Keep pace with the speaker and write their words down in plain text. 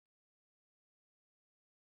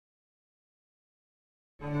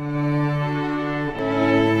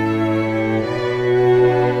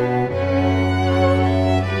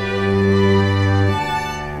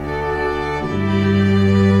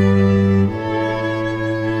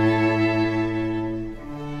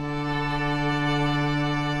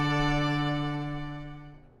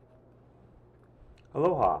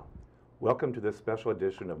Welcome to this special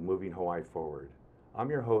edition of Moving Hawaii Forward. I'm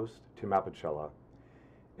your host, Tim Apicella.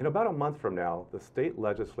 In about a month from now, the state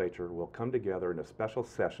legislature will come together in a special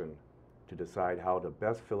session to decide how to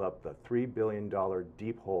best fill up the $3 billion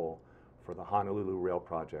deep hole for the Honolulu Rail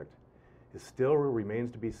project. It still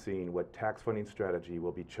remains to be seen what tax funding strategy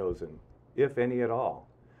will be chosen, if any at all.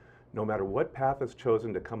 No matter what path is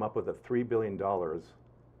chosen to come up with the $3 billion,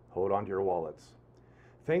 hold on to your wallets.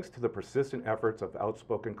 Thanks to the persistent efforts of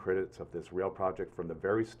outspoken critics of this rail project from the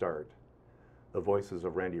very start, the voices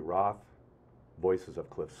of Randy Roth, voices of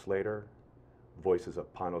Cliff Slater, voices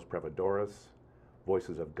of Panos Prevodoris,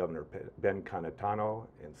 voices of Governor Ben Cayetano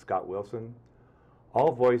and Scott Wilson,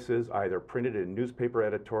 all voices either printed in newspaper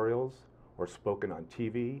editorials or spoken on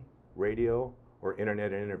TV, radio, or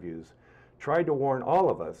internet interviews, tried to warn all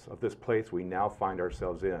of us of this place we now find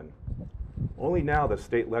ourselves in. Only now the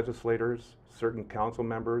state legislators, certain council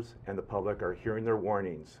members, and the public are hearing their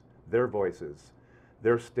warnings, their voices,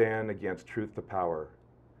 their stand against truth to power.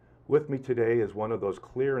 With me today is one of those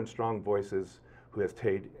clear and strong voices who has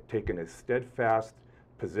taken a steadfast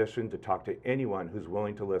position to talk to anyone who's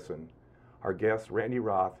willing to listen. Our guest, Randy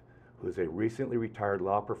Roth, who is a recently retired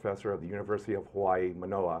law professor of the University of Hawaii,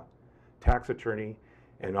 Manoa, tax attorney,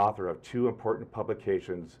 and author of two important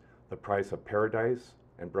publications, The Price of Paradise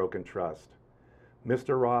and Broken Trust.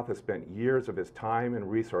 Mr. Roth has spent years of his time and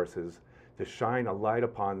resources to shine a light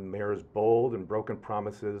upon the mayor's bold and broken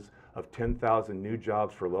promises of 10,000 new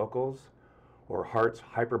jobs for locals, or HARTs'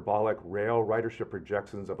 hyperbolic rail ridership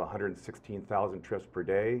projections of 116,000 trips per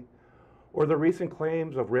day, or the recent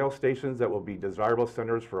claims of rail stations that will be desirable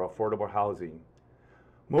centers for affordable housing.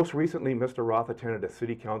 Most recently, Mr. Roth attended a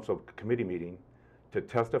city council committee meeting to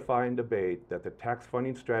testify and debate that the tax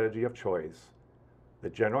funding strategy of choice, the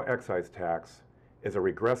general excise tax, is a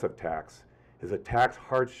regressive tax, is a tax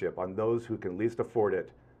hardship on those who can least afford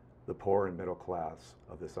it, the poor and middle class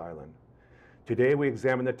of this island. Today we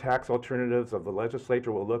examine the tax alternatives of the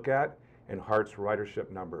legislature will look at and HARTs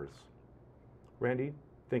ridership numbers. Randy,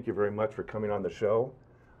 thank you very much for coming on the show.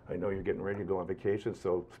 I know you're getting ready to go on vacation,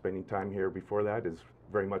 so spending time here before that is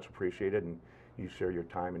very much appreciated, and you share your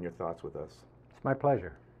time and your thoughts with us. It's my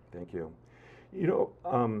pleasure. Thank you. You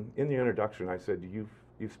know, in the introduction I said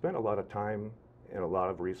you've spent a lot of time and a lot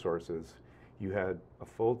of resources. You had a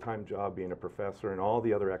full-time job being a professor and all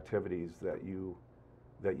the other activities that you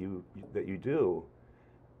do.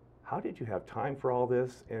 How did you have time for all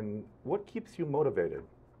this, and what keeps you motivated?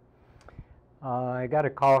 I got a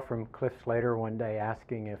call from Cliff Slater one day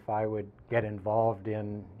asking if I would get involved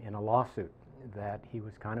in a lawsuit that he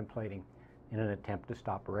was contemplating in an attempt to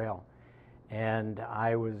stop rail. And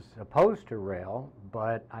I was opposed to rail,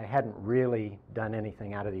 but I hadn't really done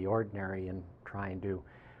anything out of the ordinary in trying to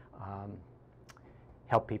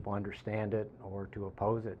help people understand it or to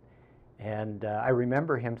oppose it. And I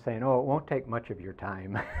remember him saying, "Oh, it won't take much of your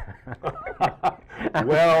time."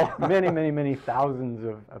 Well, many thousands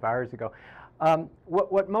of hours ago.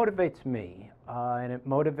 What motivates me, and it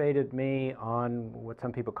motivated me on what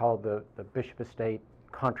some people call the Bishop Estate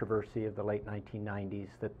controversy of the late 1990s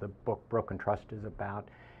that the book Broken Trust is about,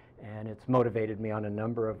 and it's motivated me on a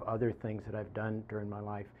number of other things that I've done during my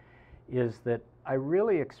life, is that I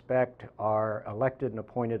really expect our elected and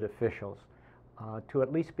appointed officials to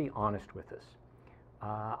at least be honest with us.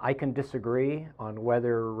 I can disagree on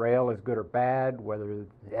whether rail is good or bad, whether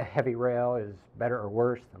heavy rail is better or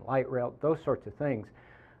worse than light rail, those sorts of things.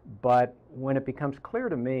 But when it becomes clear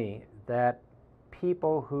to me that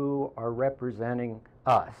people who are representing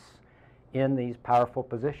us in these powerful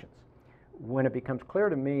positions, when it becomes clear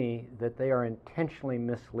to me that they are intentionally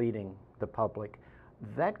misleading the public,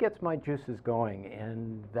 that gets my juices going.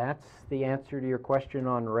 And that's the answer to your question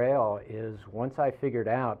on rail, is once I figured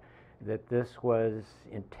out that this was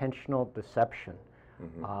intentional deception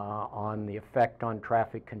on the effect on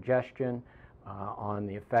traffic congestion, on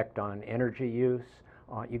the effect on energy use,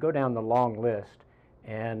 you go down the long list,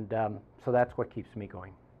 and so that's what keeps me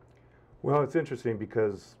going. Well, it's interesting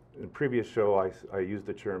because in a previous show I used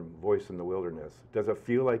the term voice in the wilderness. Does it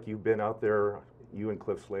feel like you've been out there, you and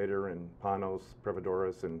Cliff Slater and Panos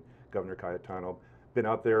Prevodoris and Governor Cayetano, been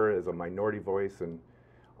out there as a minority voice, and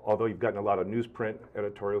although you've gotten a lot of newsprint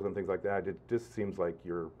editorials and things like that, it just seems like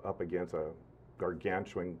you're up against a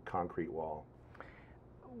gargantuan concrete wall?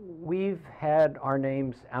 We've had our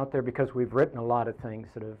names out there because we've written a lot of things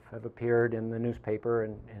that have appeared in the newspaper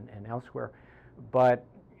and elsewhere. But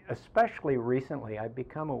especially recently, I've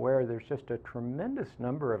become aware there's just a tremendous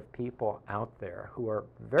number of people out there who are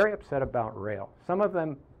very upset about rail. Some of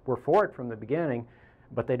them were for it from the beginning,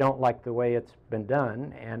 but they don't like the way it's been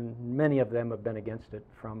done, and many of them have been against it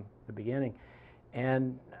from the beginning.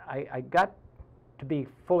 And I got to be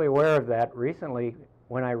fully aware of that recently.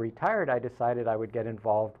 When I retired, I decided I would get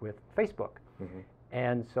involved with Facebook. Mm-hmm.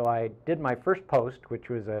 And so I did my first post, which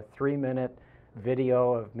was a 3-minute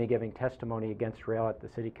video of me giving testimony against rail at the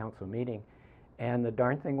city council meeting. And the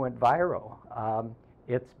darn thing went viral.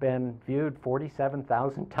 It's been viewed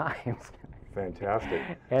 47,000 times. Fantastic.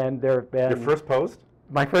 And there have been... Your first post?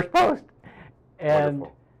 My first post. And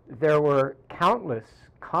wonderful. There were countless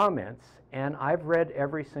comments, and I've read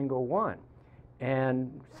every single one.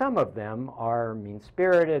 And some of them are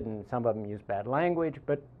mean-spirited, and some of them use bad language,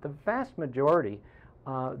 but the vast majority,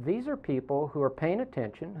 these are people who are paying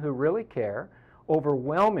attention, who really care,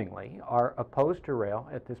 overwhelmingly are opposed to rail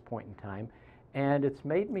at this point in time. And it's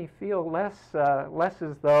made me feel less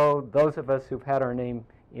as though those of us who've had our name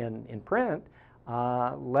in print,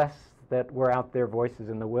 less that we're out there voices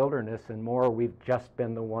in the wilderness, and more we've just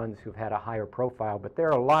been the ones who've had a higher profile. But there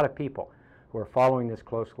are a lot of people who are following this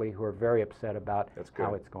closely, who are very upset about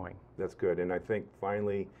how it's going. That's good, and I think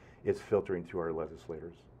finally it's filtering to our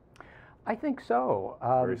legislators. I think so.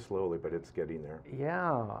 Very slowly, but it's getting there.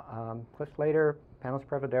 Yeah, Cliff Slater, Panos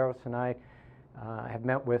Prevederos, and I have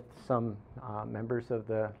met with some members of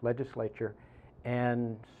the legislature,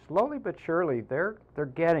 and slowly but surely they're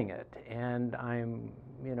getting it, and I'm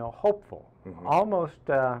hopeful, mm-hmm.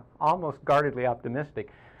 almost guardedly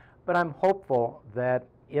optimistic, but I'm hopeful that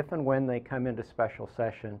if and when they come into special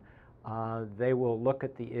session, they will look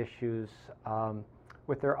at the issues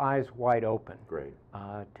with their eyes wide open. Great.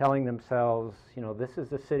 Telling themselves, this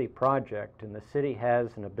is a city project, and the city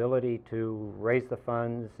has an ability to raise the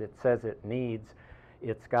funds it says it needs.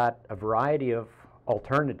 It's got a variety of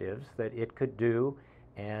alternatives that it could do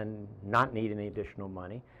and not need any additional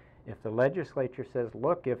money. If the legislature says,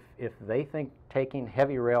 look, if they think taking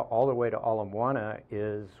heavy rail all the way to Ala Moana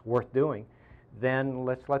is worth doing, then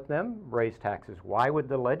let's let them raise taxes. Why would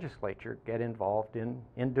the legislature get involved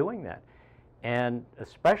in doing that? And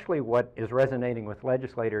especially what is resonating with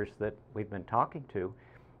legislators that we've been talking to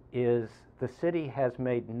is the city has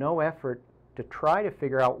made no effort to try to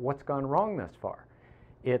figure out what's gone wrong thus far.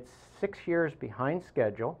 It's 6 years behind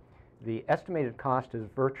schedule. The estimated cost is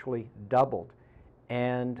virtually doubled.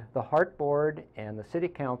 And the HART board and the city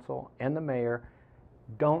council and the mayor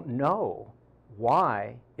don't know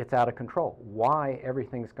why it's out of control, why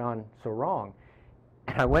everything's gone so wrong.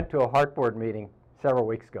 And I went to a HART board meeting several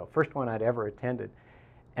weeks ago, first one I'd ever attended,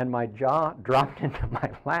 and my jaw dropped into my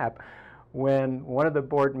lap when one of the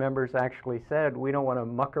board members actually said, we don't want to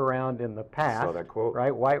muck around in the past. Saw that quote.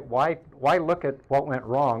 Right? Why look at what went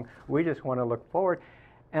wrong? We just want to look forward.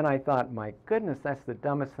 And I thought, my goodness, that's the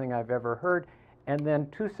dumbest thing I've ever heard. And then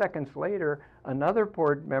 2 seconds later, another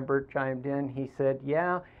board member chimed in. He said,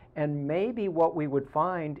 yeah, and maybe what we would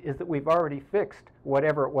find is that we've already fixed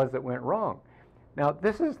whatever it was that went wrong. Now,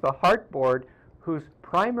 this is the HART board whose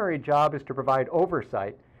primary job is to provide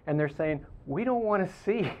oversight, and they're saying, we don't want to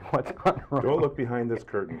see what's gone wrong. Don't look behind this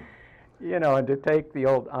curtain. And to take the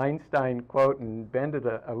old Einstein quote and bend it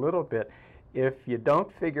a little bit, if you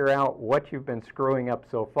don't figure out what you've been screwing up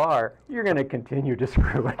so far, you're going to continue to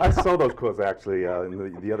screw it up. I saw those quotes actually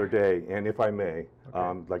the other day, and if I may,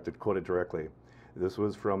 I'd like to quote it directly. This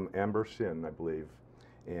was from Amber Shin, I believe,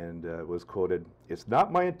 and it was quoted, "It's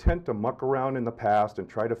not my intent to muck around in the past and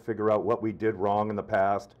try to figure out what we did wrong in the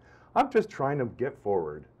past. I'm just trying to get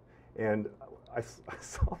forward." And I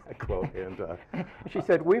saw that quote, and she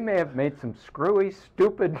said, we may have made some screwy,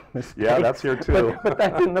 stupid mistakes. Yeah, that's here too. but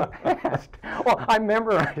that's in the past. Well, I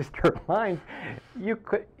memorized her lines. You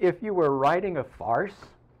could, if you were writing a farce,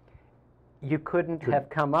 you couldn't have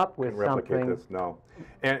come up with replicate something. This, no.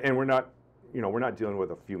 And we're not, we're not dealing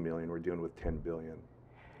with a few million. We're dealing with 10 billion.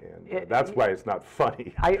 And that's why it's not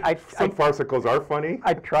funny. Some farcicals are funny.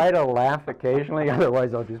 I try to laugh occasionally,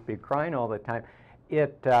 otherwise I'll just be crying all the time.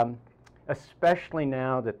 Especially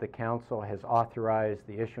now that the council has authorized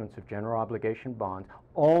the issuance of general obligation bonds,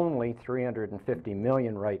 only $350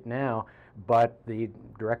 million right now, but the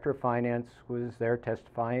director of finance was there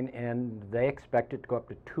testifying, and they expect it to go up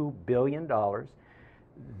to $2 billion.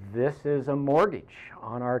 This is a mortgage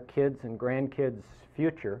on our kids' and grandkids'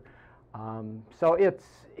 future. So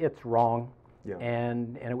it's wrong, yeah.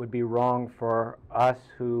 And it would be wrong for us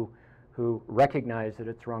who recognize that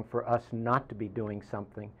it's wrong for us not to be doing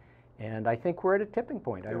something. And I think we're at a tipping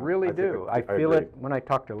point. Yeah, I really do. I feel it when I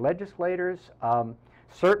talk to legislators.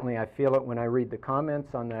 Certainly I feel it when I read the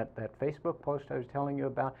comments on that Facebook post I was telling you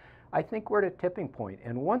about. I think we're at a tipping point.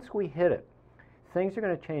 And once we hit it, things are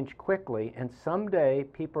going to change quickly. And someday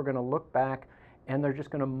people are going to look back and they're just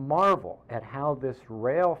going to marvel at how this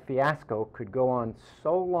rail fiasco could go on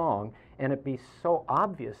so long and it be so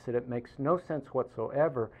obvious that it makes no sense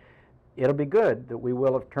whatsoever. It'll be good that we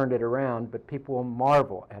will have turned it around, but people will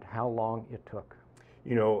marvel at how long it took.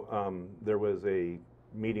 You know, there was a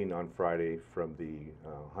meeting on Friday from the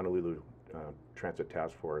Honolulu Transit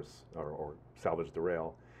Task Force, or Salvage the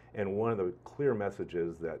Rail, and one of the clear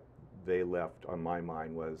messages that they left on my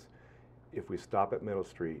mind was, if we stop at Middle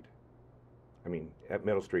Street, at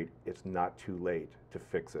Middle Street, it's not too late to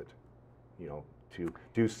fix it, you know, to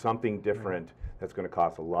do something different that's going to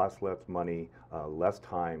cost a lot less money, less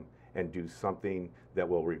time, and do something that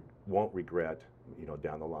won't regret, you know,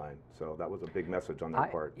 down the line. So that was a big message on their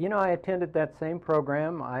part. You know, I attended that same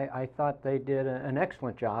program. I thought they did an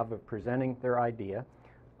excellent job of presenting their idea.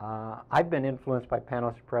 I've been influenced by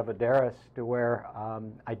Panos Prevederis to where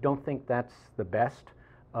I don't think that's the best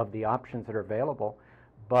of the options that are available,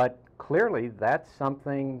 but clearly that's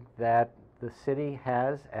something that the city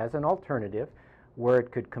has as an alternative, where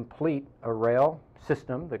it could complete a rail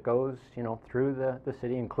system that goes, you know, through the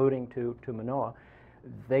city, including to Manoa.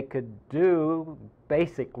 They could do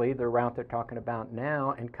basically the route they're talking about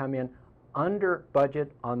now and come in under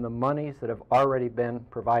budget on the monies that have already been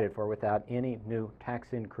provided for without any new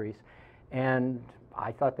tax increase. And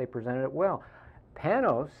I thought they presented it well.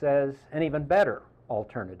 Panos says an even better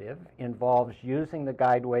alternative involves using the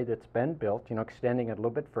guideway that's been built, you know, extending it a little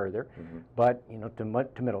bit further, but, you know,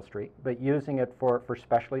 to Middle Street, but using it for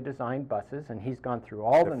specially designed buses, and he's gone through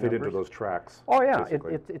all the numbers. Fit into those tracks. Oh yeah,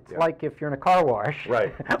 it's like if you're in a car wash.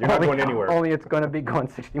 Right, you're not going anywhere. Only it's going to be going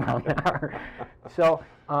 60 miles an hour. So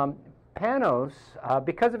Panos,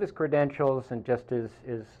 because of his credentials and just his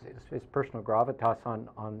personal gravitas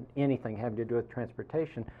on anything having to do with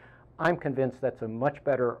transportation, I'm convinced that's a much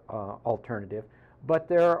better alternative. But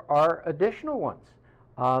there are additional ones.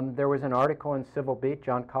 There was an article in Civil Beat,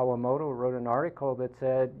 John Kawamoto wrote an article that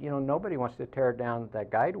said, you know, nobody wants to tear down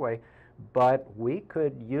that guideway, but we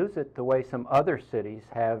could use it the way some other cities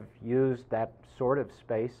have used that sort of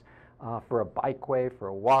space for a bikeway, for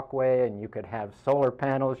a walkway, and you could have solar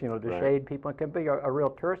panels, you know, to shade people. It can be a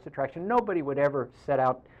real tourist attraction. Nobody would ever set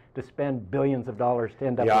out to spend billions of dollars to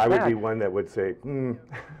end up with that. Yeah, I would be one that would say,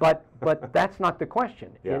 But that's not the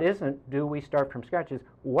question. It isn't, do we start from scratch? It's,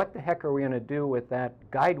 what the heck are we going to do with that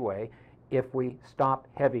guideway if we stop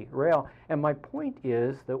heavy rail? And my point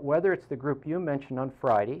is that whether it's the group you mentioned on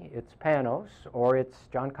Friday, it's Panos, or it's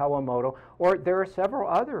John Kawamoto, or there are several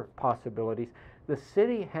other possibilities, the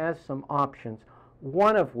city has some options,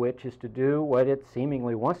 one of which is to do what it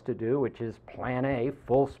seemingly wants to do, which is Plan A,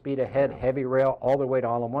 full speed ahead, heavy rail, all the way to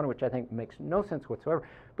all-in-one, which I think makes no sense whatsoever.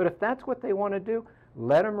 But if that's what they want to do,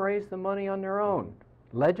 let them raise the money on their own.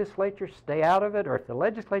 Legislature, stay out of it, or if the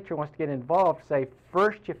legislature wants to get involved, say,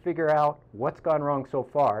 first you figure out what's gone wrong so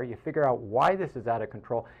far, you figure out why this is out of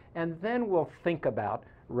control, and then we'll think about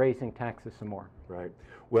raising taxes some more. Right.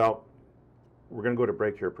 Well, we're going to go to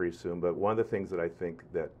break here pretty soon, but one of the things that I think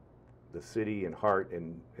that the city and HART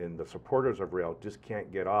and the supporters of rail just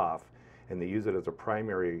can't get off, and they use it as a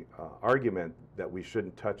primary argument that we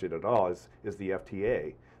shouldn't touch it at all, is the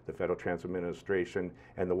FTA, the Federal Transit Administration,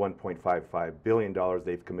 and the $1.55 billion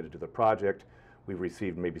they've committed to the project. We've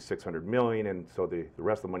received maybe $600 million, and so the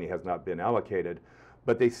rest of the money has not been allocated.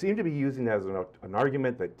 But they seem to be using it as an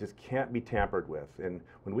argument that just can't be tampered with. And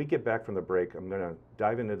when we get back from the break, I'm going to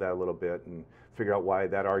dive into that a little bit and figure out why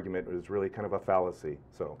that argument is really kind of a fallacy.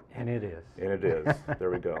 So. And it is. And it is. There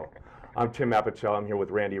we go. I'm Tim Apicella. I'm here with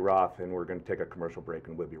Randy Roth, and we're going to take a commercial break,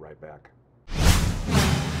 and we'll be right back.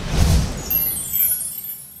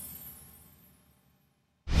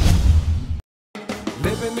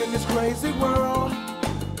 Living in this crazy world,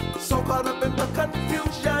 so caught up in the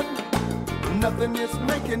confusion, nothing is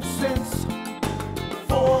making sense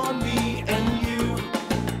for me and you.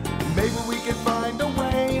 Maybe we can find a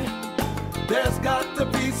way, there's got to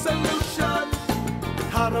be solution,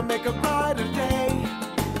 how to make a brighter day.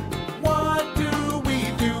 What do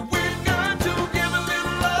we do? We've got to give a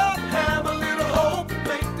little love, have a little hope,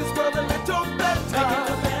 make this world a little better,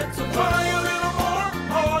 try a little more,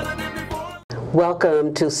 harder than before.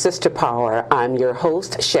 Welcome to Sister Power. I'm your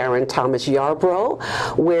host, Sharon Thomas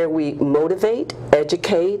Yarbrough, where we motivate,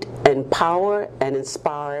 educate, empower, and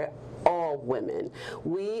inspire all women.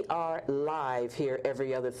 We are live here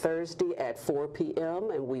every other Thursday at 4 p.m.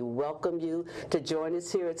 and we welcome you to join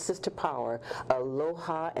us here at Sister Power.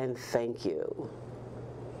 Aloha and thank you.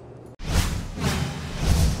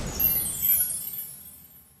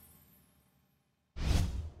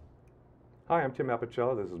 Hi, I'm Tim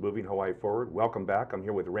Apicella. This is Moving Hawaii Forward. Welcome back. I'm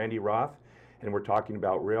here with Randy Roth, and we're talking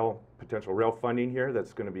about potential rail funding here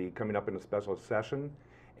that's going to be coming up in a special session,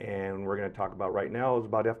 and we're going to talk about right now is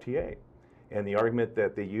about FTA and the argument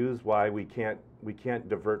that they use why we can't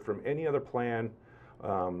divert from any other plan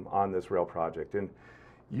on this rail project. And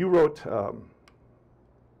you wrote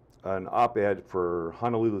an op-ed for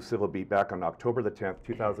Honolulu Civil Beat back on October the 10th,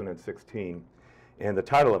 2016, and the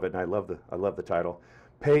title of it, and I love the title,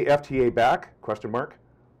 "Pay FTA Back? ?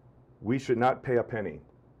 We should not pay a penny."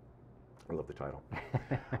 I love the title.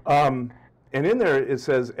 And in there it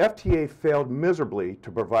says, FTA failed miserably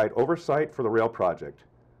to provide oversight for the rail project.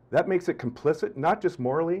 That makes it complicit, not just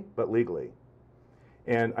morally, but legally.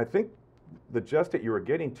 And I think the gist that you were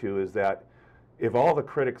getting to is that if all the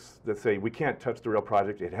critics that say we can't touch the rail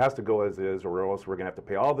project, it has to go as is, or else we're going to have to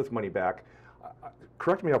pay all this money back,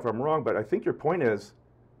 correct me if I'm wrong, but I think your point is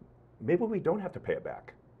maybe we don't have to pay it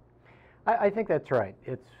back. I think that's right.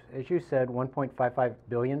 It's, as you said, $1.55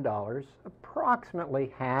 billion.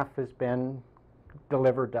 Approximately half has been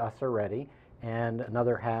delivered to us already, and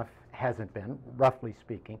another half hasn't been, roughly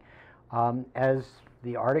speaking. As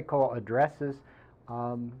the article addresses,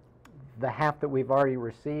 the half that we've already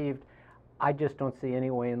received, I just don't see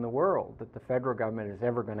any way in the world that the federal government is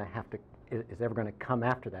ever going to come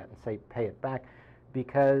after that and say pay it back,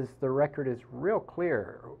 because the record is real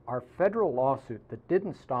clear. Our federal lawsuit that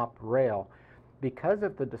didn't stop rail, because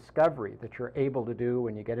of the discovery that you're able to do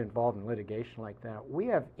when you get involved in litigation like that, we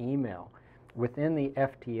have email within the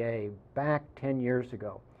FTA back 10 years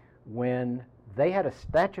ago when they had a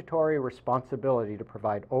statutory responsibility to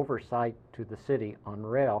provide oversight to the city on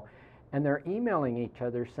rail, and they're emailing each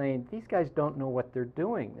other saying these guys don't know what they're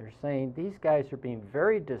doing. They're saying these guys are being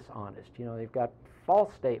very dishonest. You know, they've got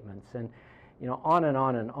false statements, and you know, on and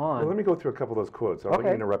on and on. Well, let me go through a couple of those quotes. I'll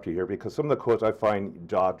interrupt you here because some of the quotes I find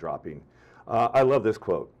jaw-dropping. I love this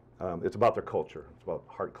quote. It's about their culture. It's about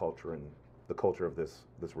HART culture and the culture of this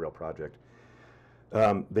rail project.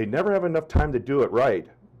 They never have enough time to do it right,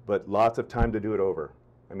 but lots of time to do it over.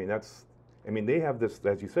 I mean, they have this,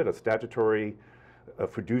 as you said, a statutory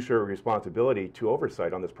fiduciary responsibility to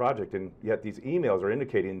oversight on this project, and yet these emails are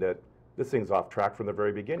indicating that this thing's off track from the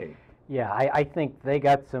very beginning. Yeah, I think they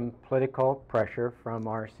got some political pressure from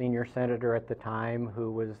our senior senator at the time,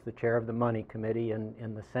 who was the chair of the Money Committee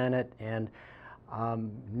in the Senate, and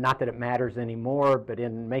not that it matters anymore, but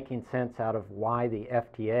in making sense out of why the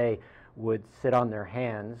FTA would sit on their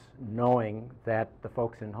hands knowing that the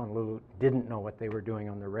folks in Honolulu didn't know what they were doing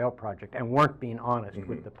on the rail project and weren't being honest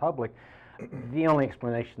with the public. The only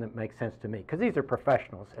explanation that makes sense to me, because these are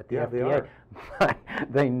professionals at the FTA, but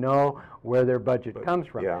they know where their budget comes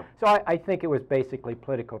from. Yeah. So I think it was basically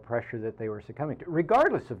political pressure that they were succumbing to.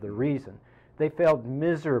 Regardless of the reason, they failed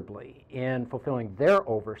miserably in fulfilling their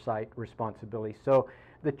oversight responsibility. So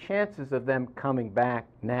the chances of them coming back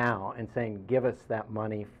now and saying, give us that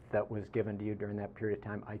money that was given to you during that period of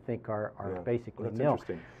time, I think are basically nil.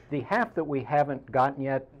 The half that we haven't gotten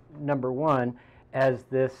yet, number one, as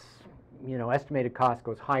this estimated cost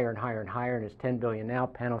goes higher and higher and higher, and it's $10 billion now.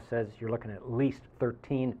 Pano says you're looking at least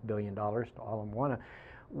 $13 billion to all in one.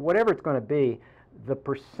 Whatever it's going to be, the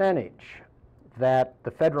percentage that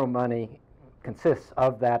the federal money consists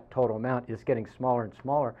of that total amount is getting smaller and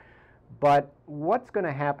smaller. But what's going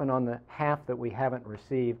to happen on the half that we haven't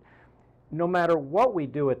received, no matter what we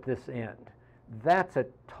do at this end, that's a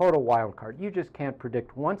total wild card. You just can't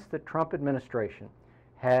predict. Once the Trump administration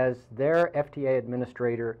has their FTA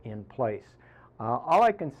administrator in place, all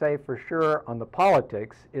I can say for sure on the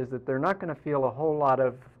politics is that they're not going to feel a whole lot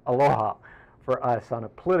of aloha for us on a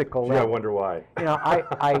political level. Yeah, I wonder why.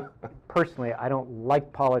 I personally, I don't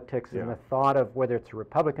like politics and the thought of whether it's the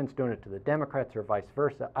Republicans doing it to the Democrats or vice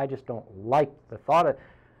versa. I just don't like the thought of,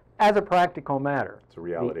 as a practical matter. It's a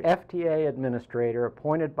reality. The FTA administrator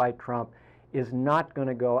appointed by Trump is not going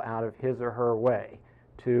to go out of his or her way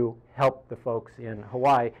to help the folks in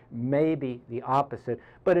Hawaii, maybe the opposite.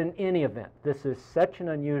 But in any event, this is such an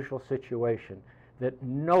unusual situation that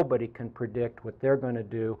nobody can predict what they're going to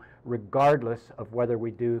do, regardless of whether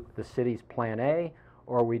we do the city's Plan A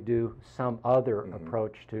or we do some other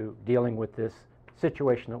approach to dealing with this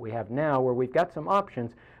situation that we have now, where we've got some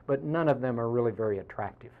options, but none of them are really very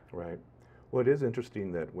attractive. Right. Well, it is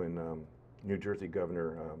interesting that when New Jersey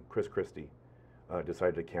Governor Chris Christie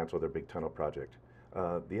decided to cancel their big tunnel project,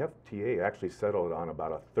 the FTA actually settled on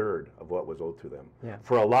about a third of what was owed to them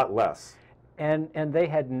for a lot less. And they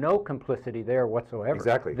had no complicity there whatsoever.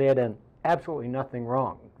 Exactly. They had done absolutely nothing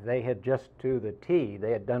wrong. They had just to the T,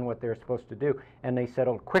 they had done what they were supposed to do, and they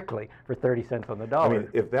settled quickly for 30 cents on the dollar. I mean,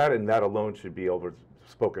 if that and that alone should be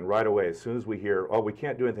spoken right away, as soon as we hear, oh, we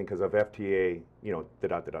can't do anything because of FTA,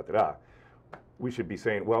 da-da-da-da-da-da, we should be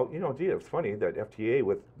saying, well, you know, gee, it's funny that FTA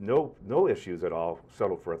with no issues at all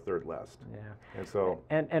settled for a third less. Yeah. And so,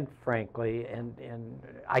 and frankly, and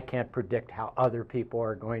I can't predict how other people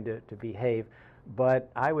are going to behave,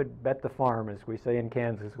 but I would bet the farm, as we say in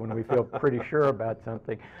Kansas when we feel pretty sure about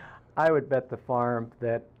something, I would bet the farm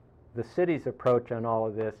that the city's approach on all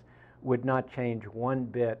of this would not change one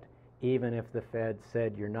bit, even if the Fed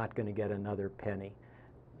said you're not going to get another penny.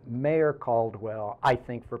 Mayor Caldwell, I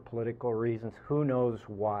think for political reasons, who knows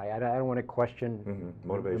why. I don't want to question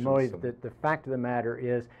motivations. The fact of the matter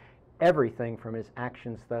is, everything from his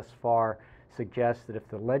actions thus far suggests that if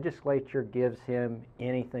the legislature gives him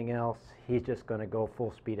anything else, he's just going to go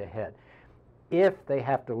full speed ahead. If they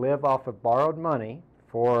have to live off of borrowed money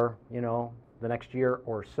for, you know, the next year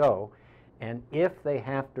or so, and if they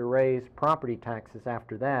have to raise property taxes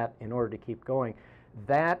after that in order to keep going,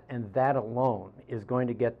 that and that alone is going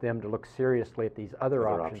to get them to look seriously at these other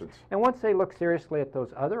options. And once they look seriously at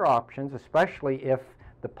those other options, especially if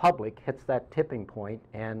the public hits that tipping point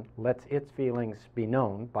and lets its feelings be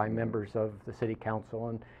known by members of the city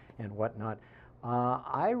council and whatnot,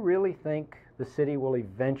 I really think the city will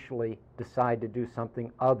eventually decide to do something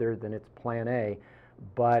other than its plan A,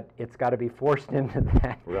 but it's got to be forced into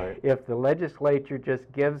that. Right. If the legislature just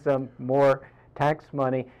gives them more tax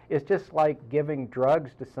money, it's just like giving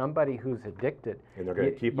drugs to somebody who's addicted. And they're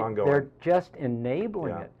going to keep on going. They're just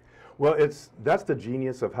enabling it. Well, that's the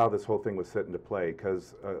genius of how this whole thing was set into play,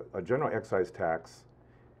 because a general excise tax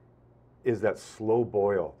is that slow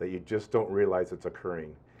boil that you just don't realize it's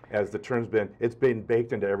occurring. As the term's it's been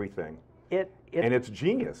baked into everything. And it's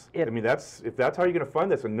genius. I mean, if that's how you're going to fund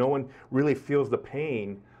this, and no one really feels the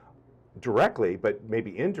pain directly, but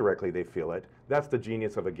maybe indirectly they feel it, that's the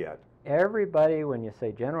genius of a get. Everybody, when you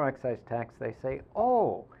say general excise tax, they say,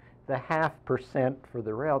 oh, the 0.5% for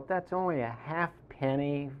the rail, that's only a half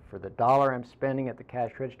penny for the dollar I'm spending at the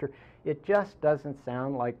cash register. It just doesn't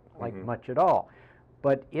sound like much at all.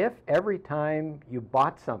 But if every time you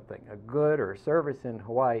bought something, a good or a service in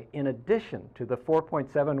Hawaii, in addition to the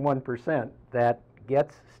 4.71% that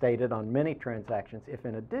gets stated on many transactions,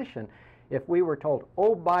 if we were told,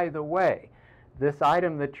 oh, by the way, this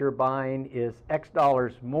item that you're buying is X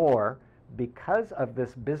dollars more because of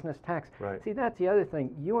this business tax. Right. See, that's the other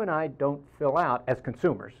thing. You and I don't fill out, as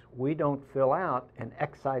consumers, we don't fill out an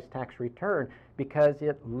excise tax return because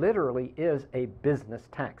it literally is a business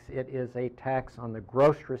tax. It is a tax on the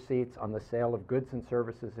gross receipts on the sale of goods and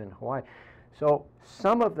services in Hawaii. So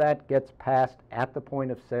some of that gets passed at the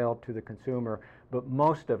point of sale to the consumer, but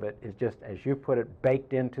most of it is just, as you put it,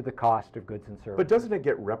 baked into the cost of goods and services. But doesn't it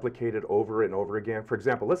get replicated over and over again? For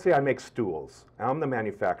example, let's say I make stools. I'm the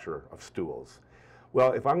manufacturer of stools.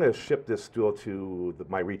 Well, if I'm going to ship this stool to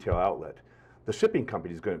my retail outlet, the shipping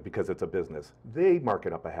company is going to, because it's a business, they mark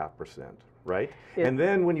it up 0.5%, right? And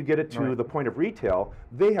then when you get it to the point of retail,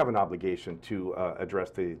 they have an obligation to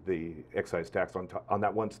address the excise tax on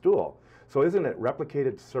that one stool. So isn't it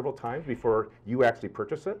replicated several times before you actually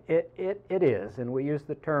purchase it? It is, and we use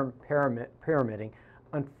the term pyramiding.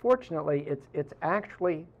 Unfortunately, it's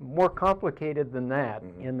actually more complicated than that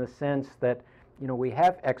in the sense that, you know, we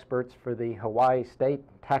have experts for the Hawaii State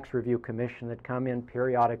Tax Review Commission that come in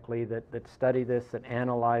periodically that study this, that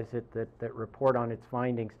analyze it, that report on its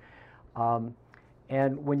findings.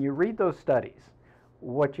 And when you read those studies,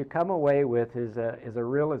 what you come away with is a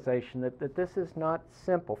realization that this is not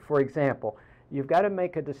simple. For example, you've got to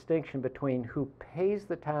make a distinction between who pays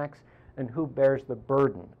the tax and who bears the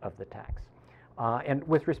burden of the tax. And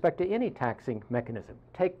with respect to any taxing mechanism,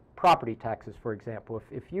 take property taxes, for example.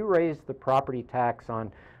 If you raise the property tax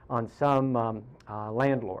on some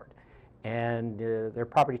landlord and their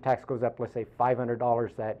property tax goes up, let's say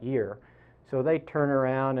 $500 that year, so they turn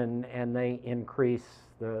around and they increase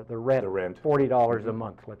the rent $40 a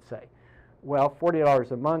month, let's say. Well,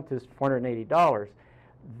 $40 a month is $480.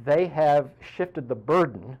 They have shifted the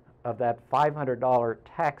burden of that $500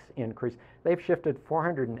 tax increase. They've shifted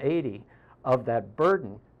 $480 of that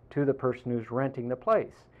burden to the person who's renting the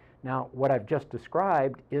place. Now, what I've just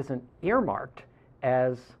described isn't earmarked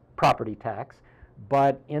as property tax,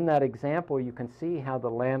 but in that example, you can see how the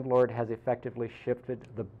landlord has effectively shifted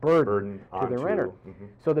the burden to the renter.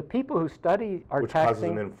 So the people who study our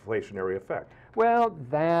taxing... Which causes an inflationary effect. Well,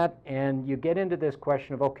 that, and you get into this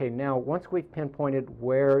question of, okay, now once we've pinpointed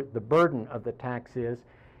where the burden of the tax is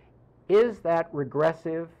that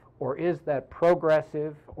regressive, or is that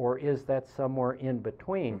progressive, or is that somewhere in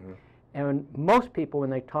between? And most people,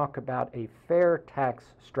 when they talk about a fair tax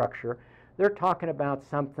structure, they're talking about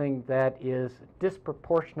something that is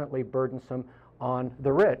disproportionately burdensome on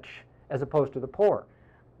the rich as opposed to the poor.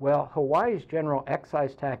 Well, Hawaii's general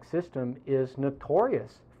excise tax system is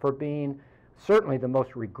notorious for being certainly the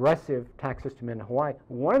most regressive tax system in Hawaii,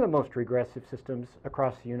 one of the most regressive systems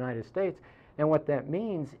across the United States. And what that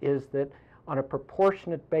means is that on a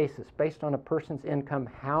proportionate basis, based on a person's income,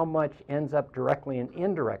 how much ends up directly and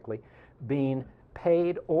indirectly being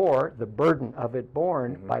paid or the burden of it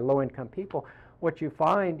borne by low-income people, what you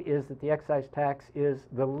find is that the excise tax is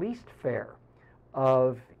the least fair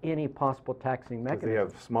of any possible taxing mechanism. Because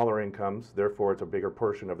they have smaller incomes, therefore it's a bigger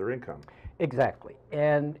portion of their income. Exactly.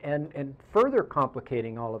 And further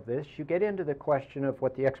complicating all of this, you get into the question of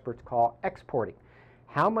what the experts call exporting.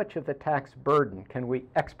 How much of the tax burden can we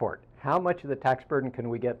export? How much of the tax burden can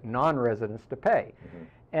we get non-residents to pay?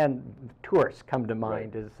 And tourists come to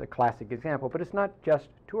mind as a classic example, but it's not just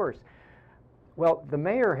tourists. Well, the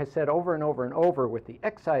mayor has said over and over and over, with the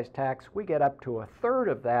excise tax, we get up to a third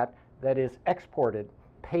of that that is exported,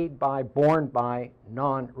 paid by, borne by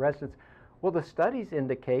non-residents. Well, the studies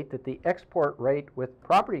indicate that the export rate with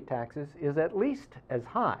property taxes is at least as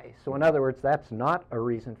high. So in other words, that's not a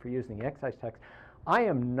reason for using the excise tax. I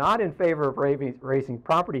am not in favor of raising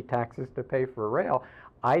property taxes to pay for rail.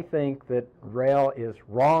 I think that rail is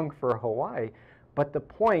wrong for Hawaii, but the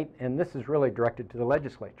point, and this is really directed to the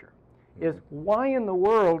legislature, is why in the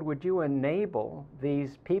world would you enable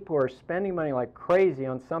these people who are spending money like crazy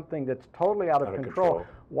on something that's totally out of control?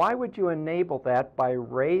 Why would you enable that by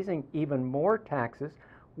raising even more taxes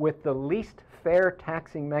with the least fair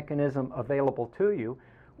taxing mechanism available to you,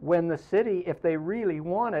 when the city, if they really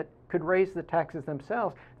want it, could raise the taxes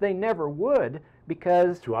themselves? They never would,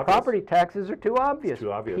 because property taxes are too obvious. It's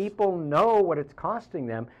too obvious. People know what it's costing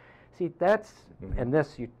them. See, that's, and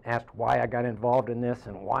this, you asked why I got involved in this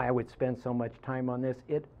and why I would spend so much time on this.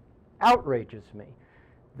 It outrages me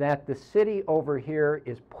that the city over here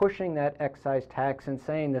is pushing that excise tax and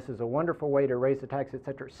saying this is a wonderful way to raise the tax,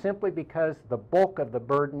 etc., simply because the bulk of the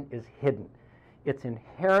burden is hidden. It's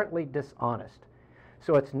inherently dishonest.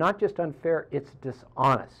 So it's not just unfair, it's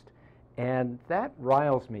dishonest. And that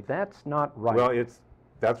riles me. That's not right. Well,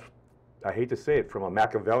 that's, I hate to say it, from a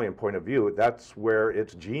Machiavellian point of view, that's where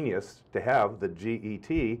it's genius to have the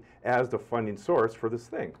GET as the funding source for this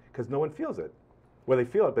thing, because no one feels it. Well, they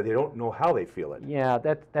feel it, but they don't know how they feel it. Yeah,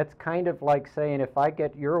 that's kind of like saying, if I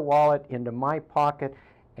get your wallet into my pocket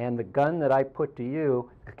and the gun that I put to you,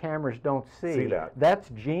 the cameras don't see that. That's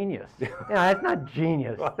genius. Yeah, that's not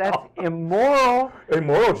genius. That's immoral.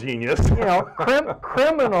 Immoral genius. You know,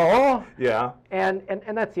 criminal. Yeah. And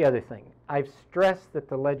that's the other thing. I've stressed that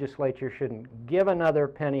the legislature shouldn't give another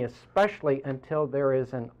penny, especially until there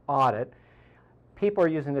is an audit. People are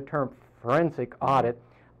using the term forensic audit.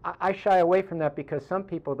 I shy away from that because some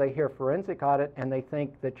people, they hear forensic audit and they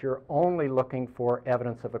think that you're only looking for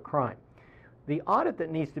evidence of a crime. The audit that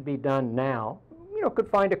needs to be done now, you know, could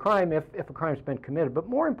find a crime if a crime's been committed. But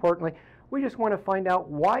more importantly, we just want to find out,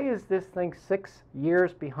 why is this thing 6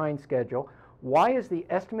 years behind schedule? Why is the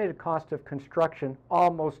estimated cost of construction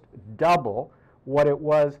almost double what it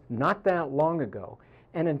was not that long ago?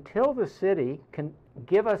 And until the city can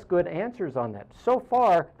give us good answers on that. So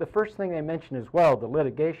far, the first thing they mention is, well, the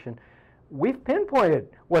litigation. We've pinpointed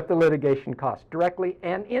what the litigation costs, directly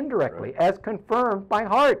and indirectly, as confirmed by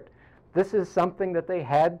HART. This is something that they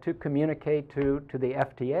had to communicate to the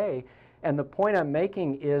FTA. And the point I'm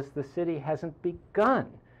making is the city hasn't begun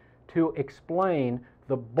to explain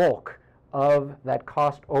the bulk of that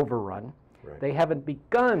cost overrun. They haven't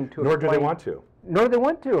begun to Nor explain. do they want to. Nor do they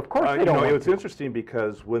want to. Of course they don't want to. It's interesting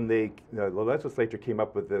because when the legislature came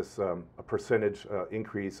up with this a percentage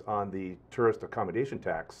increase on the tourist accommodation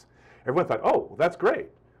tax, everyone thought, oh, well, that's great.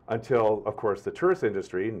 Until, of course, the tourist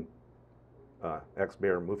industry, and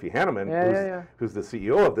ex-mayor Mufi Hanneman, who's the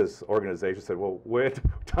CEO of this organization, said, well, wait,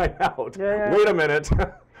 time out. Wait a minute.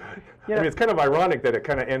 I mean, it's kind of ironic that it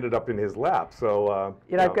kind of ended up in his lap. So,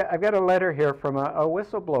 I've got a letter here from a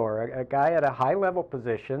whistleblower, a guy at a high-level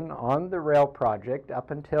position on the rail project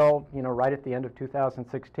up until, right at the end of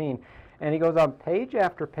 2016. And he goes on page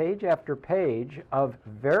after page after page of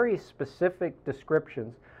very specific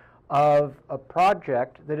descriptions of a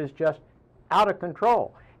project that is just out of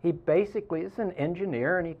control. He basically is an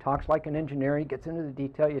engineer, and he talks like an engineer. He gets into the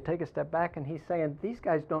detail. You take a step back, and he's saying, these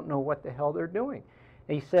guys don't know what the hell they're doing.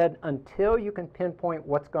 He said, until you can pinpoint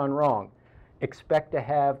what's gone wrong, expect to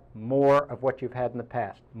have more of what you've had in the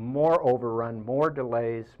past. More overrun, more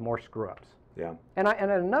delays, more screw-ups. Yeah. And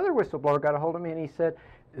another whistleblower got a hold of me, and he said,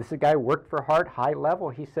 this is a guy who worked for HART, high level.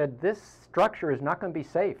 He said, this structure is not going to be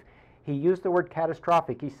safe. He used the word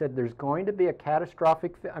catastrophic. He said, there's going to be a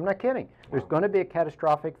catastrophic, I'm not kidding, there's going to be a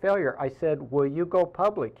catastrophic failure. I said, will you go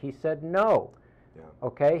public? He said, no. Yeah.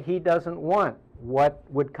 Okay, he doesn't want what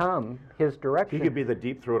would come his direction. He could be the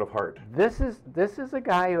deep throat of HART. This is a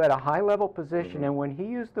guy who had a high-level position, and when he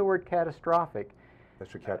used the word catastrophic, That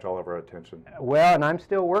should catch all of our attention. well, and I'm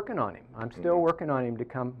still working on him. I'm still working on him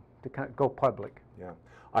to go public. Yeah.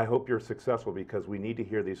 I hope you're successful because we need to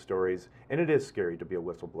hear these stories, and it is scary to be a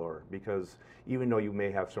whistleblower because even though you may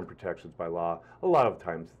have some protections by law, a lot of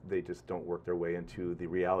times they just don't work their way into the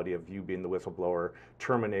reality of you being the whistleblower,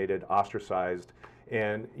 terminated, ostracized,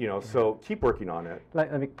 and so keep working on it.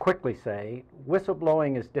 Let me quickly say,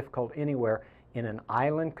 whistleblowing is difficult anywhere. In an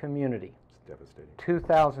island community, It's devastating.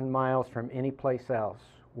 2,000 miles from any place else,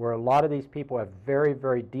 where a lot of these people have very,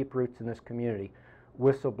 very deep roots in this community,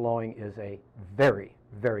 whistleblowing is a very,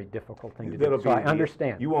 very difficult thing to do. So I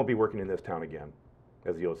understand. You won't be working in this town again,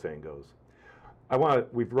 as the old saying goes.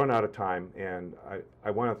 We've run out of time, and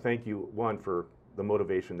I want to thank you, one, for the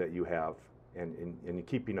motivation that you have and in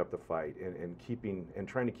keeping up the fight and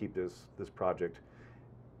trying to keep this project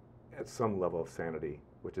at some level of sanity,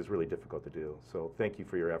 which is really difficult to do. So thank you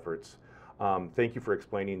for your efforts. Thank you for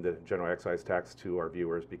explaining the general excise tax to our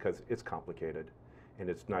viewers because it's complicated and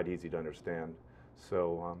it's not easy to understand.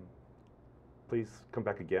 So please come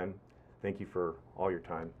back again. Thank you for all your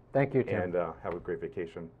time. Thank you, Tim. And have a great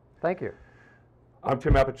vacation. Thank you. I'm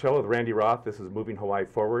Tim Apicella with Randy Roth. This is Moving Hawaii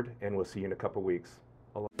Forward, and we'll see you in a couple weeks.